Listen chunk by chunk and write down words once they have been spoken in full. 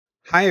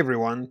Hi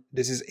everyone,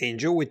 this is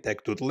Angel with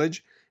Tech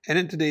Tutelage, and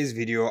in today's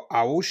video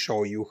I will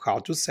show you how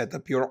to set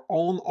up your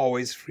own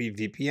Always Free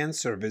VPN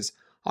service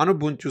on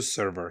Ubuntu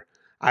Server.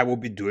 I will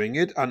be doing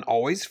it on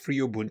Always Free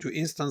Ubuntu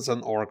instance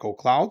on Orcle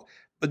Cloud,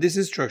 but this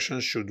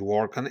instruction should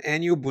work on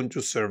any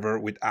Ubuntu server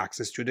with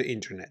access to the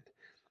internet.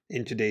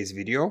 In today's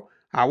video,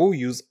 I will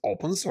use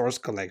open source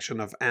collection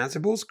of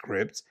Ansible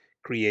scripts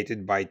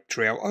created by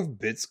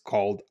TrailOfBits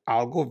called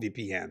Algo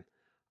VPN.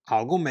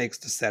 Algo makes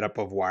the setup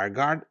of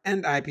WireGuard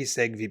and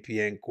IPSec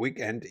VPN quick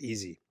and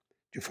easy.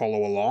 To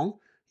follow along,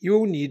 you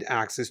will need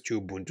access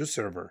to Ubuntu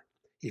Server.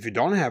 If you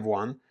don't have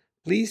one,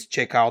 please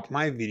check out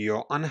my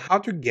video on how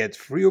to get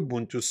free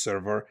Ubuntu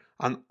Server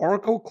on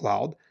Orcle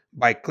Cloud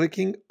by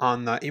clicking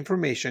on the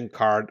information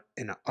card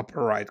in the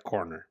upper right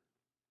corner.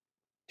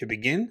 To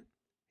begin,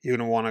 you're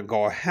going to want to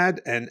go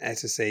ahead and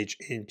SSH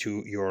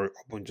into your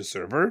Ubuntu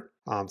Server.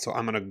 So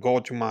I'm going to go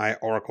to my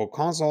Oracle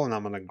console and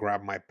I'm going to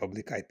grab my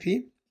public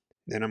IP.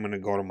 Then I'm going to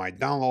go to my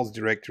downloads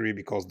directory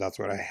because that's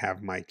where I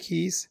have my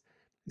keys.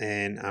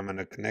 And I'm going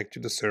to connect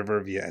to the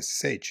server via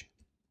SSH.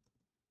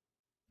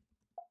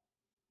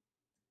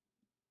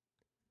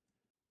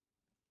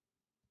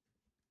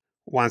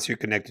 Once you're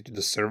connected to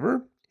the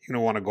server, you're going to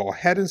want to go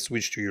ahead and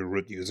switch to your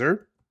root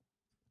user.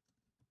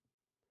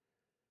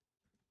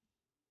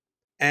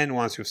 And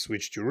once you've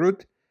switched to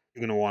root,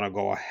 you're going to want to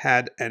go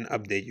ahead and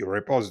update your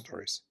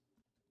repositories.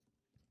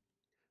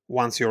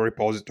 Once your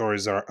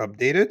repositories are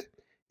updated,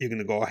 you're going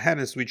to go ahead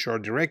and switch your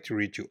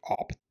directory to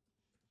opt.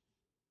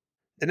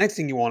 The next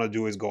thing you want to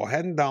do is go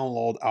ahead and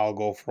download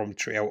Algo from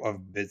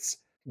TrailOfBits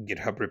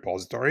GitHub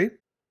repository.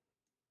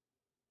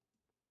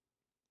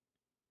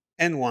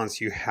 And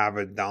once you have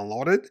it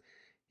downloaded,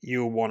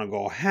 you want to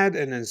go ahead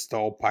and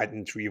install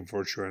Python 3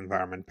 virtual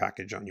environment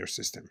package on your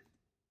system.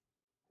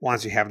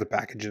 Once you have the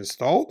package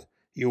installed,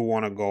 you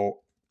want to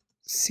go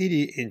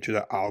cd into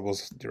the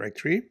Algo's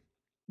directory.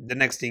 The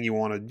next thing you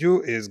want to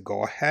do is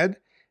go ahead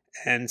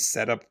and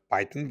set up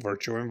Python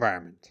virtual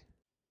environment.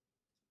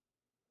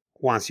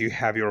 Once you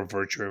have your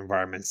virtual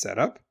environment set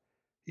up,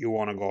 you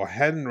want to go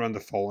ahead and run the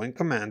following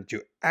command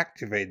to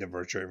activate the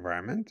virtual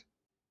environment.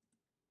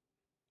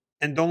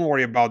 And don't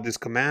worry about these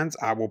commands,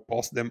 I will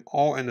post them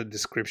all in the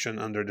description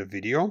under the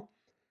video,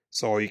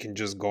 so you can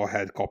just go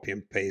ahead, copy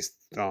and paste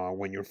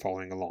when you're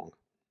following along.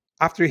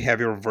 After you have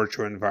your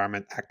virtual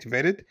environment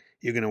activated,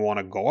 you're going to want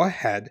to go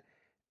ahead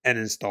and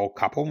install a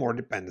couple more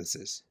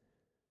dependencies.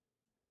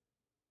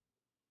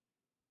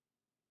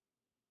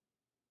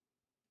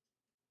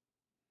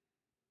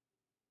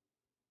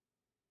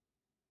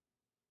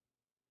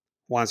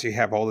 Once you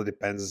have all the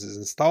dependencies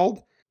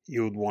installed,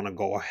 you would want to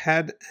go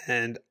ahead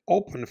and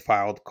open a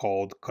file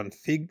called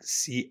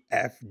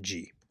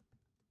config.gfg.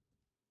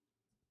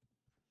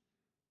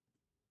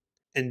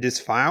 In this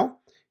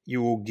file,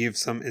 you will give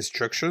some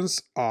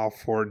instructions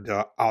for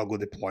the Algo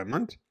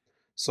deployment.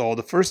 So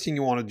the first thing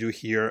you want to do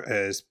here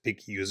is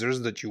pick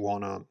users that you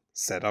want to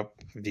set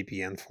up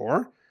VPN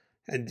for.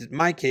 And in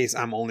my case,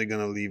 I'm only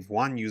going to leave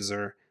one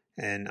user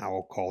and I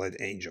will call it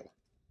Angel.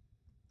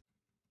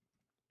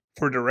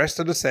 For the rest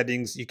of the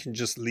settings, you can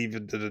just leave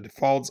it to the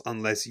defaults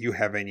unless you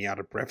have any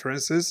other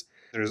preferences.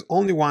 There's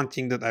only one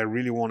thing that I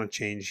really want to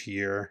change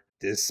here.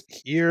 This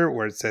here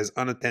where it says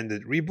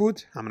unattended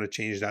reboot, I'm going to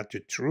change that to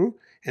true.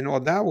 And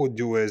what that will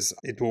do is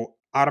it will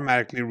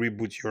automatically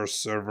reboot your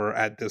server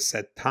at the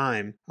set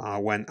time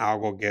when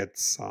Algo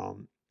gets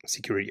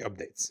security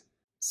updates.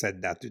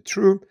 Set that to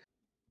true.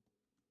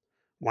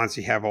 Once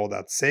you have all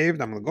that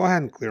saved, I'm going to go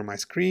ahead and clear my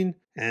screen.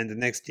 And the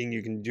next thing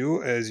you can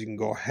do is you can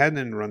go ahead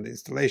and run the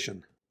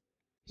installation.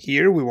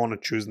 Here we want to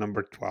choose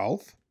number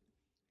 12,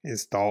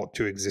 install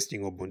to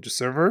existing Ubuntu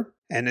server.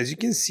 And as you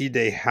can see,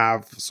 they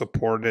have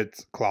supported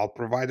cloud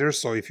providers.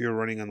 So if you're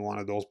running on one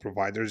of those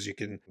providers, you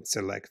can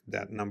select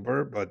that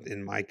number. But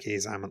in my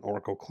case, I'm on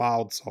Orcle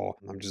Cloud, so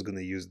I'm just going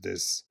to use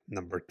this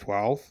number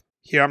 12.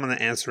 Here I'm going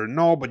to answer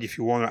no, but if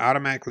you want to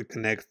automatically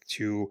connect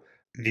to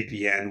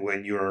VPN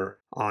when you're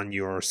on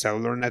your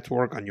cellular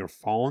network on your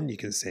phone, you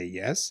can say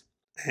yes.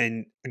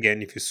 And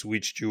again, if you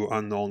switch to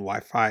unknown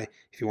Wi-Fi,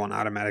 if you want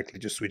automatically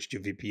to switch to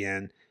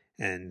VPN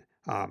and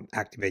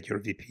activate your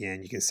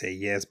VPN, you can say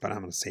yes, but I'm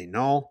going to say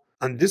no.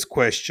 On this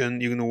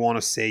question, you're going to want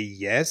to say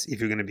yes if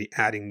you're going to be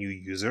adding new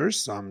users.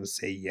 So I'm going to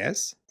say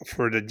yes.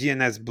 For the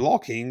DNS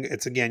blocking,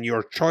 it's again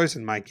your choice.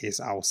 In my case,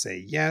 I will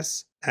say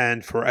yes.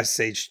 And for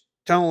SSH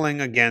tunneling,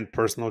 again,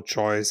 personal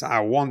choice. I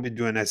won't be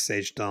doing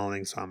SSH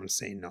tunneling, so I'm going to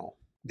say no.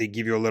 They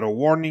give you a little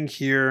warning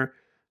here.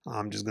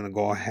 I'm just going to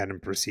go ahead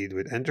and proceed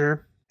with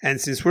enter. And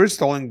since we're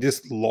installing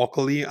this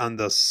locally on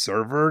the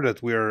server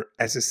that we're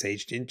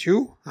SSH'd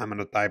into, I'm going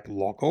to type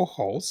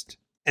localhost.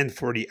 And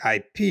for the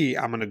IP,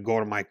 I'm going to go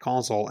to my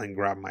console and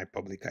grab my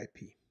public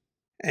IP.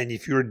 And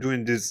if you're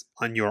doing this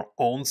on your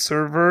own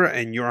server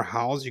and your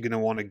house, you're going to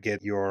want to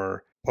get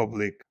your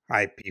public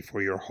IP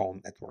for your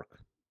home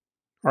network.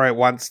 All right,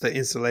 once the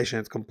installation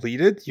is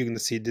completed, you're going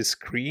to see this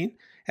screen.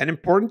 An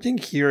important thing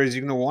here is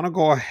you're going to want to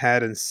go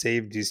ahead and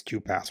save these two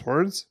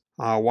passwords.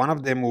 One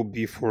of them will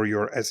be for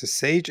your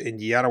SSH and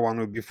the other one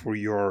will be for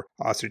your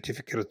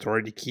certificate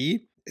authority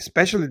key.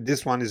 Especially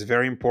this one is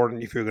very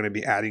important if you're going to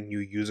be adding new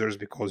users,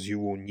 because you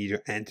will need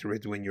to enter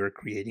it when you're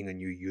creating a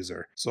new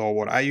user. So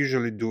what I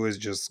usually do is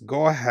just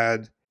go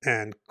ahead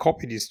and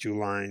copy these 2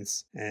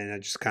 lines, and I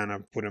just kind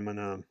of put them in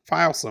a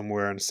file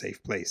somewhere in a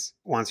safe place.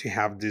 Once you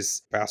have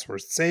this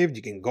password saved,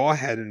 you can go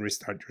ahead and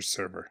restart your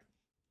server.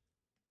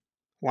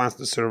 Once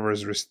the server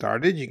is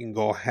restarted, you can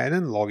go ahead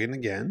and log in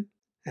again,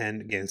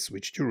 and again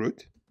switch to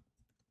root.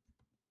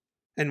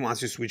 And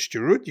once you switch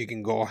to root, you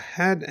can go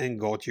ahead and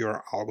go to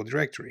your Algo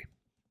directory.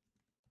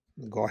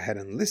 Go ahead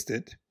and list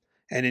it.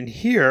 And in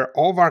here,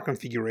 all of our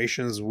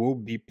configurations will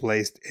be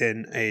placed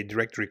in a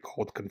directory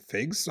called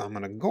configs. So I'm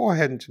going to go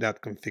ahead into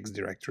that configs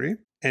directory.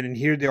 And in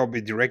here, there will be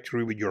a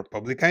directory with your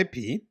public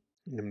IP.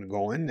 I'm going to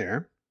go in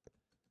there.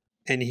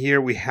 And here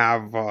we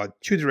have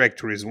 2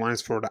 directories. One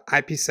is for the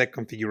IPSec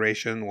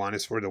configuration, one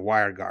is for the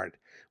WireGuard.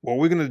 What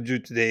we're going to do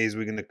today is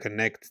we're going to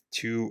connect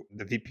to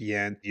the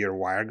VPN via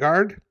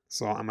WireGuard.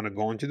 So I'm going to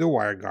go into the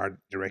WireGuard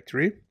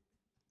directory.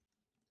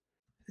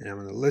 And I'm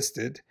going to list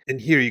it.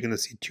 And here you're going to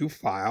see 2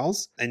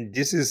 files. And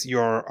this is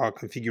your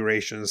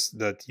configurations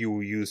that you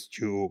will use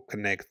to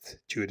connect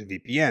to the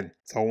VPN.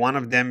 So one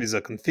of them is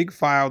a config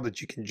file that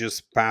you can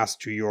just pass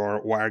to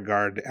your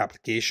WireGuard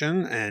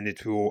application, and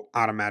it will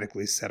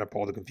automatically set up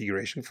all the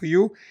configuration for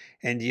you.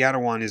 And the other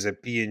one is a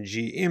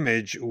PNG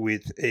image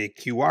with a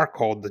QR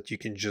code that you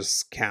can just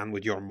scan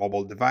with your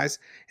mobile device,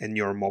 and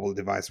your mobile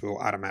device will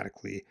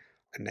automatically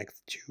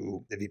connect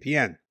to the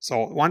VPN.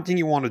 So one thing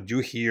you want to do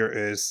here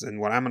is, and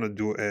what I'm going to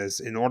do is,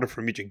 in order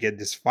for me to get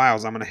these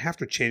files, I'm going to have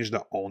to change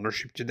the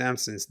ownership to them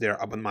since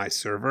they're up on my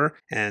server.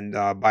 And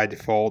by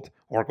default,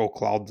 Orcle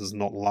Cloud does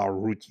not allow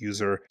root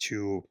user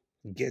to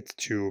get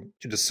to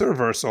the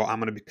server. So I'm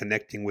going to be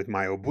connecting with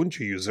my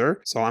Ubuntu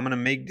user. So I'm going to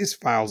make these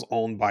files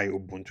owned by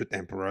Ubuntu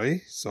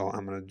temporarily. So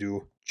I'm going to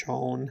do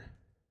chown.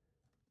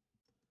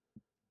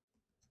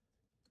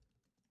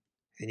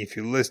 And if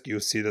you list, you'll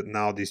see that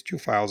now these 2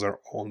 files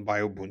are owned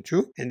by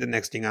Ubuntu. And the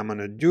next thing I'm going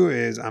to do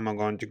is I'm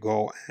going to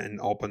go and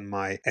open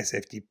my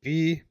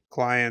Sftp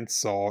client.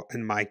 So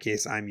in my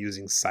case, I'm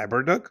using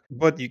CyberDuck,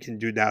 but you can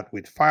do that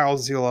with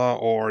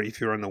FileZilla, or if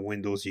you're on the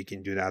Windows, you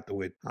can do that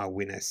with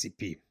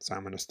WinSCP. So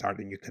I'm going to start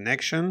a new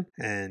connection,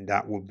 and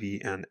that will be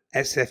an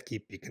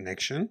Sftp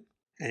connection.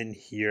 And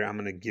here I'm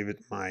going to give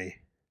it my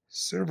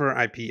server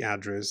IP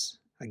address.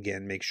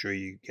 Again, make sure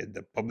you get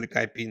the public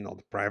IP, not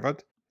the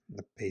private.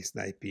 Paste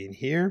the IP in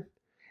here,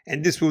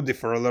 and this will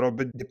differ a little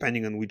bit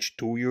depending on which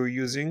tool you're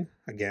using.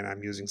 Again,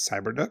 I'm using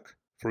CyberDuck.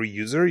 For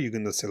user, you're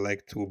going to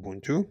select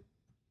Ubuntu,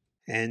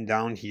 and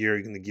down here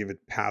you're going to give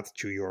it path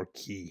to your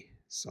key.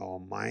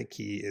 So my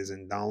key is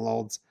in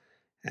downloads,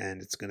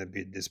 and it's going to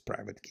be this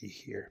private key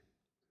here.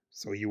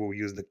 So you will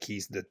use the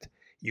keys that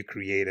you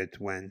created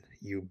when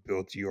you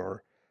built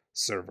your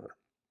server.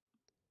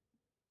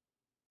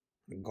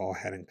 Go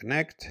ahead and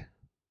connect.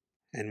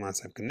 And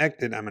once I'm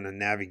connected, I'm going to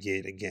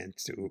navigate again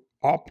to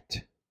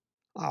opt,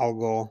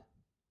 algo,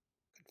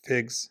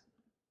 configs,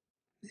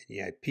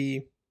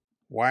 IP,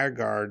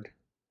 WireGuard,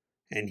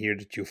 and here are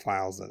the 2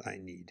 files that I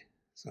need.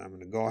 So I'm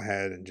going to go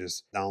ahead and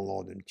just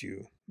download them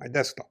to my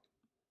desktop.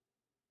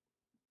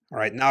 All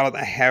right, now that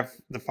I have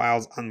the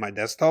files on my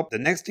desktop, the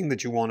next thing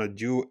that you want to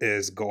do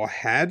is go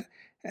ahead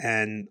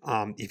and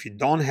if you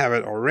don't have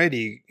it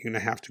already, you're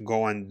going to have to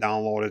go and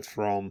download it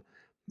from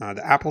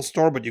the Apple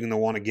Store, but you're going to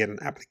want to get an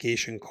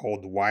application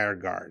called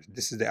WireGuard.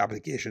 This is the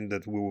application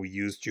that we will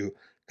use to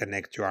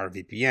connect to our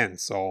VPN.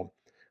 So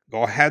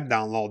go ahead,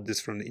 download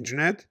this from the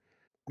internet.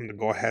 I'm going to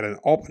go ahead and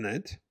open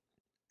it.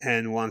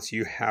 And once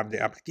you have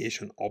the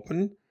application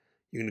open,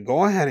 you're going to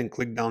go ahead and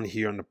click down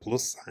here on the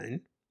plus sign.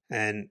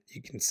 And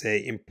you can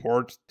say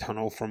import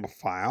tunnel from a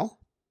file.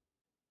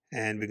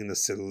 And we're going to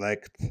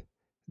select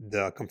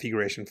the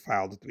configuration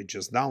file that we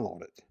just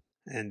downloaded.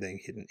 And then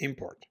hit an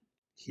import.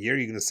 Here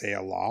you're going to say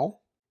allow.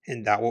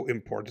 And that will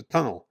import the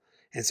tunnel.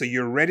 And so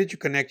you're ready to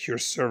connect to your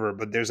server,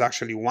 but there's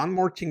actually one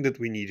more thing that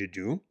we need to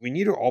do. We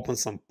need to open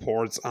some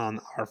ports on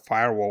our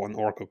firewall on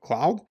Orcle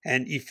Cloud.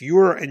 And if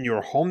you're in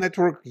your home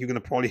network, you're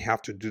going to probably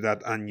have to do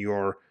that on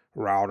your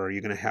router.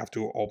 You're going to have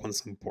to open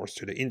some ports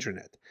to the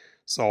internet.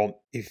 So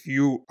if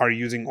you are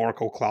using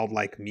Orcle Cloud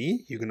like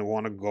me, you're going to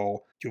want to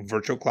go to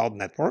Virtual Cloud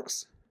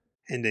Networks.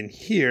 And then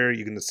here,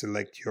 you're going to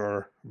select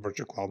your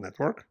Virtual Cloud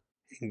Network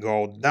and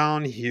go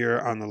down here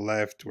on the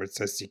left where it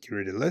says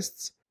Security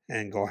Lists.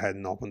 And go ahead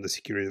and open the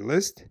security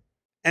list.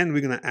 And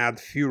we're going to add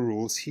few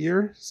rules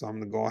here. So I'm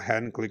going to go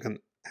ahead and click on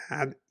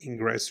Add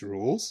Ingress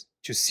Rules.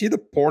 To see the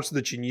ports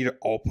that you need to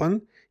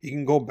open, you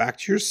can go back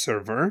to your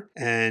server.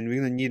 And we're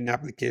going to need an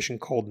application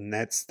called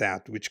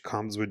netstat, which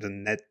comes with the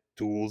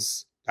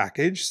NetTools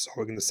package. So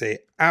we're going to say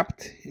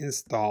apt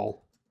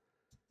install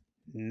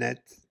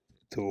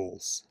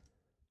NetTools.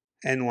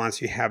 And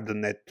once you have the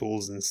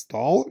NetTools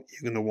installed,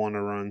 you're going to want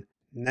to run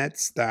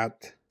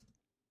netstat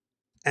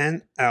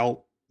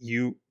nlup.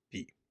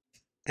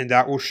 And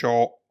that will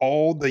show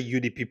all the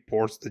UDP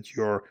ports that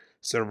your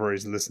server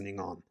is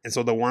listening on. And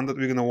so the one that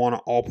we're going to want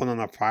to open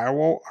on a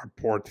firewall are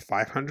port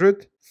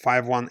 500,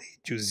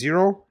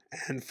 51820,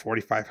 and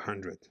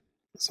 4500.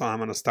 So I'm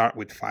going to start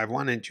with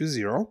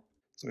 51820.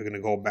 So we're going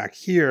to go back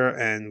here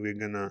and we're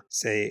going to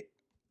say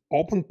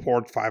open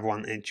port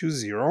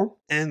 51N20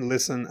 and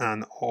listen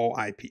on all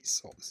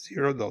IPs. So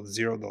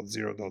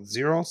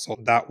 0.0.0.0. So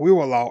that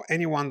will allow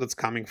anyone that's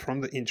coming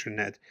from the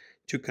internet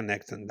to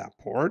connect on that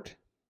port.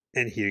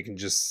 And here you can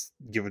just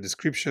give a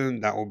description.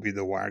 That will be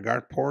the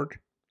WireGuard port.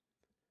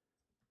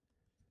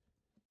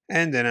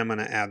 And then I'm going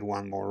to add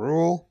one more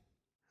rule.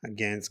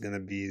 Again, it's going to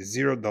be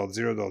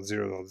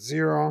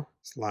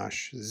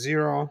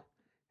 0.0.0.0/0.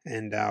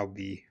 And that'll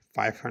be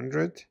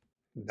 500.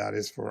 That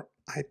is for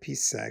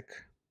IPSec.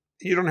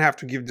 You don't have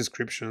to give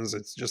descriptions.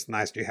 It's just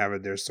nice to have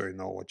it there so you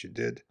know what you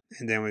did.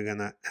 And then we're going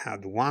to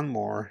add one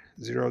more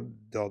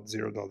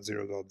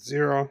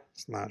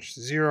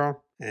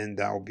 0.0.0.0/0. And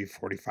that will be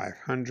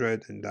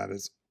 4500. And that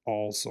is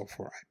also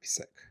for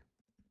IPSec.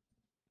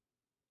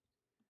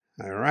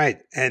 All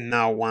right. And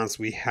now once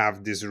we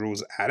have these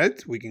rules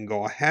added, we can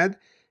go ahead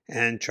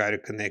and try to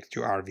connect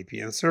to our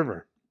VPN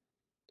server.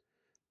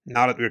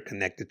 Now that we're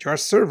connected to our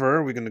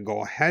server, we're going to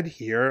go ahead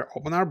here,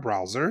 open our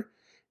browser,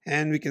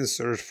 and we can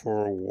search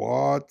for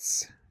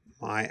what's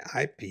my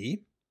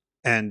IP.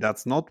 And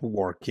that's not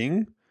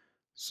working.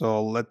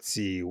 So let's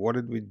see, what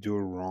did we do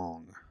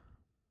wrong?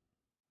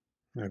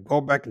 I'm going to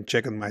go back and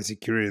check on my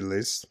security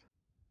list.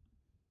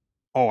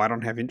 Oh, I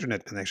don't have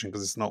internet connection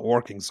because it's not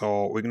working.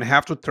 So we're going to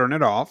have to turn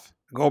it off.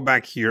 Go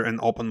back here and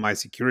open my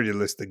security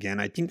list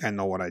again. I think I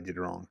know what I did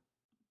wrong.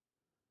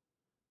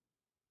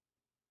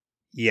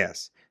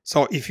 Yes.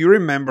 So if you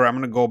remember, I'm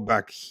going to go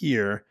back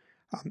here.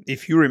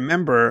 If you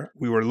remember,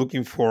 we were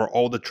looking for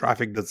all the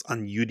traffic that's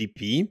on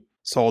UDP.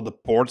 So the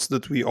ports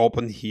that we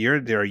open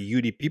here, they are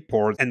UDP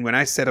ports. And when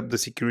I set up the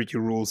security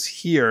rules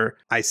here,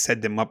 I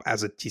set them up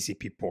as a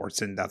TCP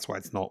ports, and that's why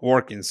it's not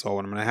working. So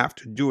what I'm going to have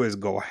to do is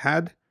go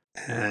ahead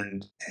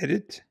and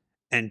edit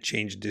and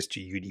change this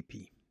to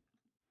UDP.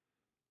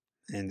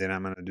 And then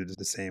I'm going to do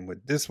the same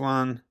with this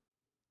one.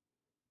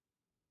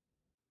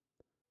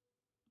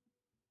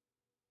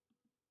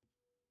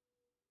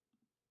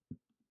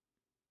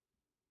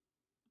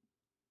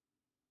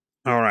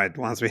 All right,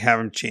 once we have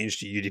them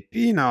changed to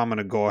UDP, now I'm going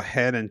to go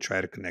ahead and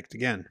try to connect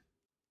again.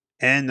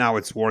 And now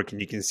it's working.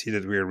 You can see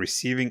that we are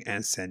receiving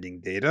and sending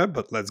data,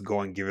 but let's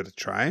go and give it a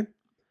try.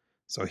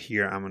 So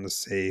here I'm going to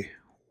say,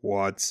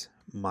 what's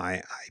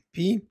my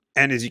IP?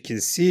 And as you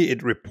can see,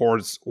 it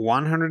reports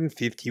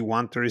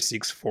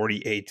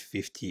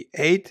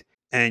 150.136.48.58.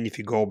 And if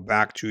you go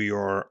back to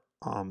your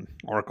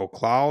Orcle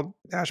Cloud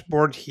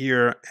dashboard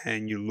here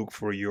and you look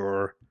for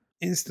your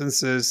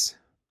instances,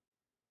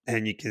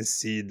 and you can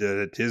see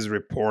that it is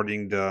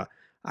reporting the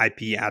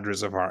IP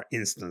address of our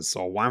instance.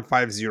 So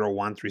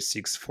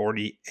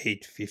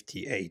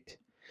 150.136.48.58.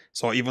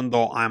 So even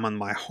though I'm on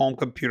my home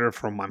computer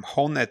from my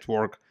home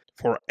network,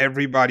 for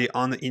everybody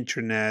on the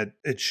internet,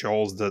 it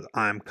shows that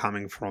I'm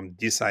coming from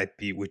this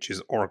IP, which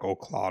is Orcle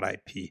Cloud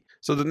IP.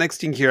 So the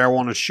next thing here I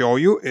want to show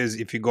you is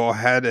if you go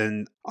ahead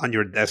and on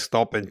your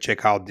desktop and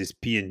check out this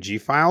PNG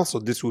file. So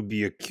this would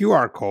be a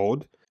QR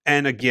code.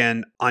 And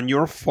again, on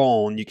your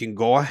phone, you can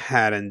go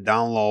ahead and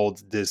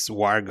download this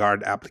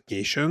WireGuard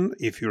application.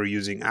 If you're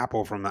using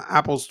Apple from the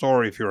Apple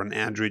Store, if you're on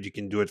Android, you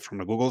can do it from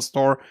the Google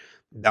Store.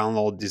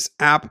 Download this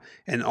app,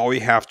 and all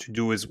you have to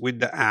do is with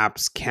the app,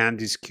 scan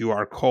this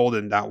QR code,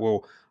 and that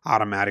will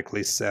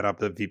automatically set up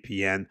the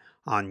VPN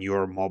on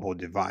your mobile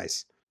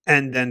device.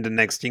 And then the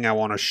next thing I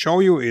want to show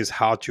you is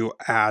how to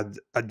add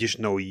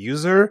additional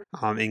user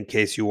in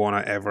case you want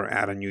to ever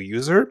add a new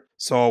user.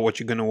 So what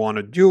you're going to want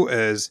to do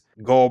is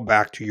go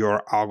back to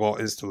your Algo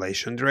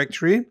installation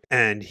directory.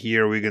 And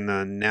here we're going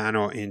to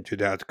nano into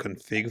that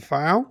config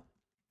file.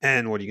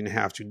 And what you're going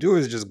to have to do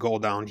is just go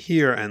down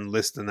here and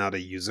list another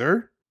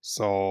user.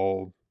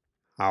 So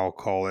I'll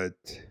call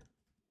it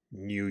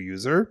new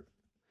user.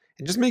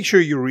 And just make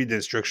sure you read the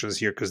instructions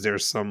here because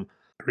there's some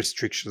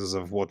restrictions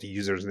of what the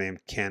user's name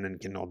can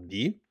and cannot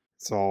be.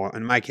 So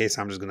in my case,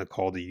 I'm just going to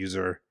call the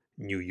user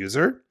new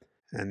user.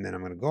 And then I'm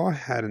going to go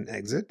ahead and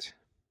exit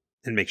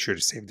and make sure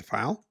to save the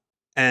file.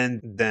 And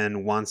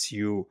then once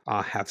you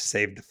have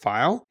saved the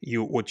file,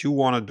 what you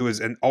want to do is,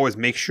 and always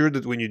make sure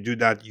that when you do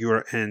that,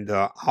 you're in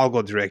the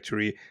Algo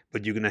directory,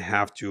 but you're going to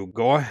have to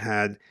go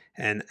ahead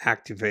and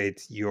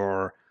activate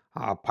your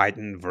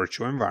Python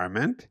virtual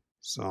environment.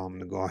 So I'm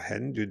going to go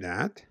ahead and do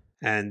that.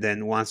 And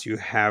then once you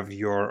have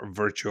your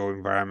virtual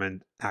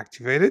environment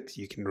activated,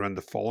 you can run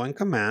the following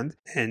command,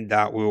 and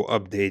that will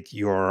update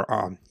your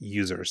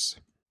users.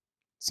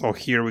 So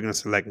here we're going to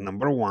select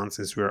number 1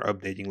 since we're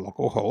updating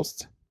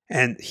localhost.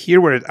 And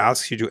here where it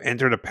asks you to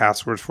enter the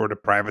password for the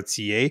private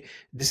CA,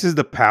 this is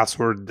the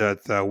password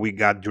that we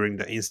got during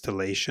the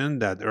installation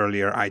that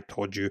earlier I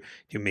told you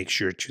to make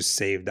sure to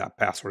save that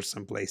password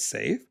someplace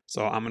safe.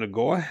 So I'm going to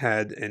go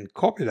ahead and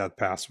copy that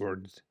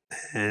password,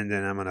 and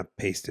then I'm going to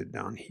paste it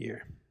down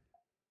here.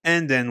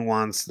 And then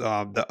once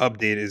the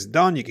update is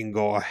done, you can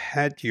go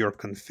ahead to your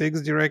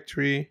configs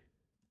directory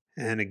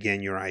and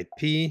again your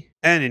IP.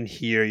 And in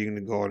here, you're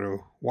going to go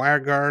to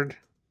WireGuard.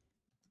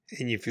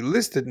 And if you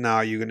list it now,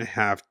 you're going to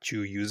have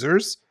 2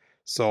 users.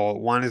 So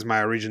one is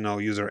my original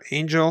user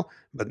Angel,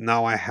 but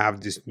now I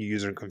have this new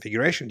user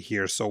configuration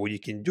here. So what you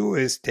can do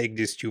is take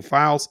these two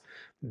files,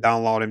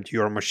 download them to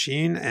your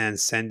machine and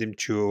send them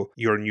to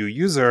your new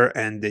user,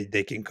 and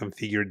they can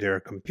configure their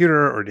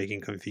computer, or they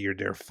can configure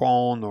their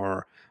phone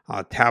or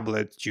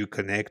tablet to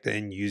connect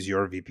and use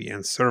your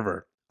VPN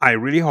server. I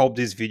really hope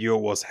this video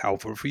was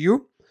helpful for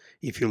you.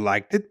 If you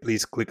liked it,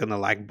 please click on the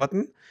like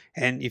button.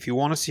 And if you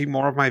want to see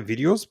more of my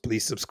videos,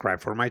 please subscribe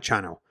for my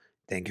channel.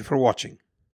 Thank you for watching.